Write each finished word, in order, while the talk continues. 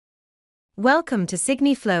Welcome to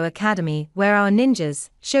Signiflow Academy, where our ninjas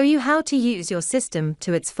show you how to use your system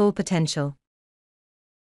to its full potential.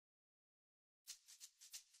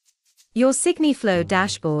 Your Signiflow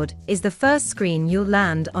dashboard is the first screen you'll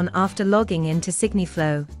land on after logging into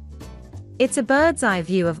Signiflow. It's a bird's eye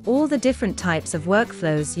view of all the different types of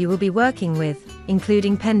workflows you will be working with,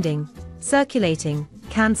 including pending, circulating,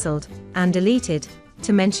 cancelled, and deleted,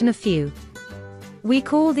 to mention a few. We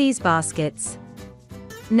call these baskets.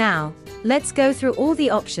 Now, let's go through all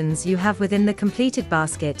the options you have within the completed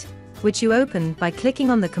basket, which you open by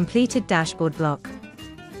clicking on the completed dashboard block.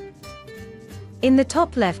 In the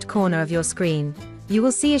top left corner of your screen, you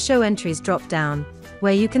will see a Show Entries drop-down,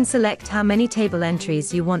 where you can select how many table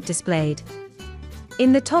entries you want displayed.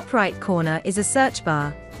 In the top right corner is a search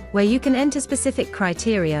bar, where you can enter specific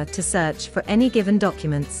criteria to search for any given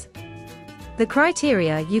documents. The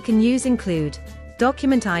criteria you can use include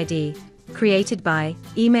document ID, created by,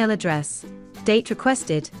 email address, date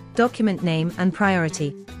requested, document name and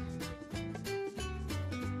priority.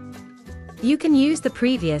 You can use the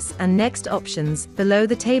previous and next options below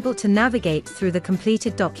the table to navigate through the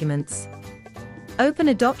completed documents. Open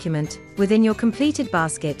a document within your completed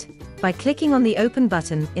basket by clicking on the Open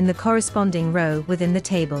button in the corresponding row within the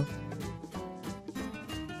table.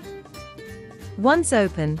 Once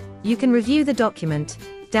open, you can review the document,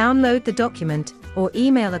 download the document, or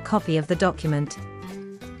email a copy of the document.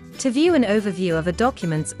 To view an overview of a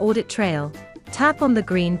document's audit trail, tap on the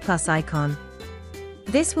green plus icon.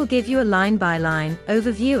 This will give you a line-by-line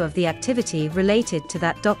overview of the activity related to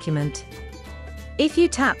that document. If you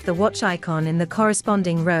tap the watch icon in the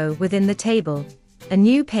corresponding row within the table, a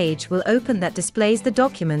new page will open that displays the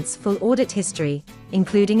document's full audit history,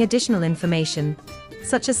 including additional information,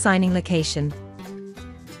 such as signing location.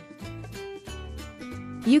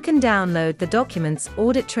 You can download the document's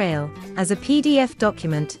audit trail as a PDF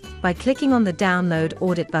document by clicking on the Download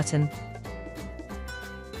Audit button.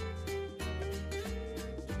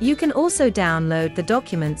 You can also download the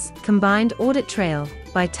document's combined audit trail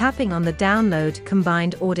by tapping on the Download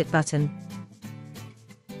Combined Audit button.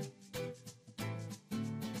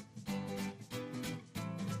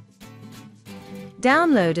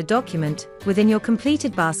 Download a document within your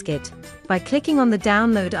completed basket by clicking on the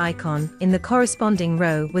download icon in the corresponding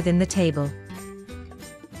row within the table.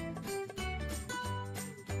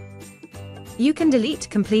 You can delete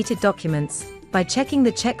completed documents by checking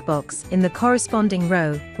the checkbox in the corresponding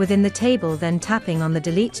row within the table, then tapping on the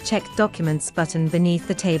Delete Checked Documents button beneath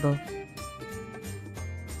the table.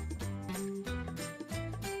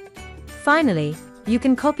 Finally, you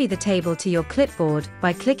can copy the table to your clipboard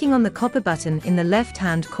by clicking on the Copy button in the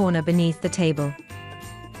left-hand corner beneath the table.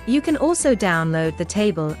 You can also download the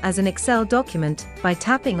table as an Excel document by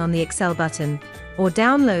tapping on the Excel button, or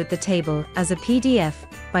download the table as a PDF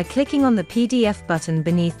by clicking on the PDF button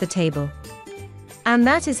beneath the table. And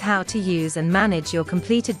that is how to use and manage your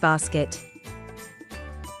completed basket.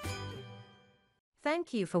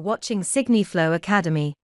 Thank you for watching Signiflow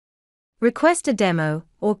Academy. Request a demo,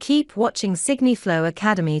 or keep watching Signiflow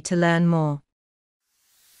Academy to learn more.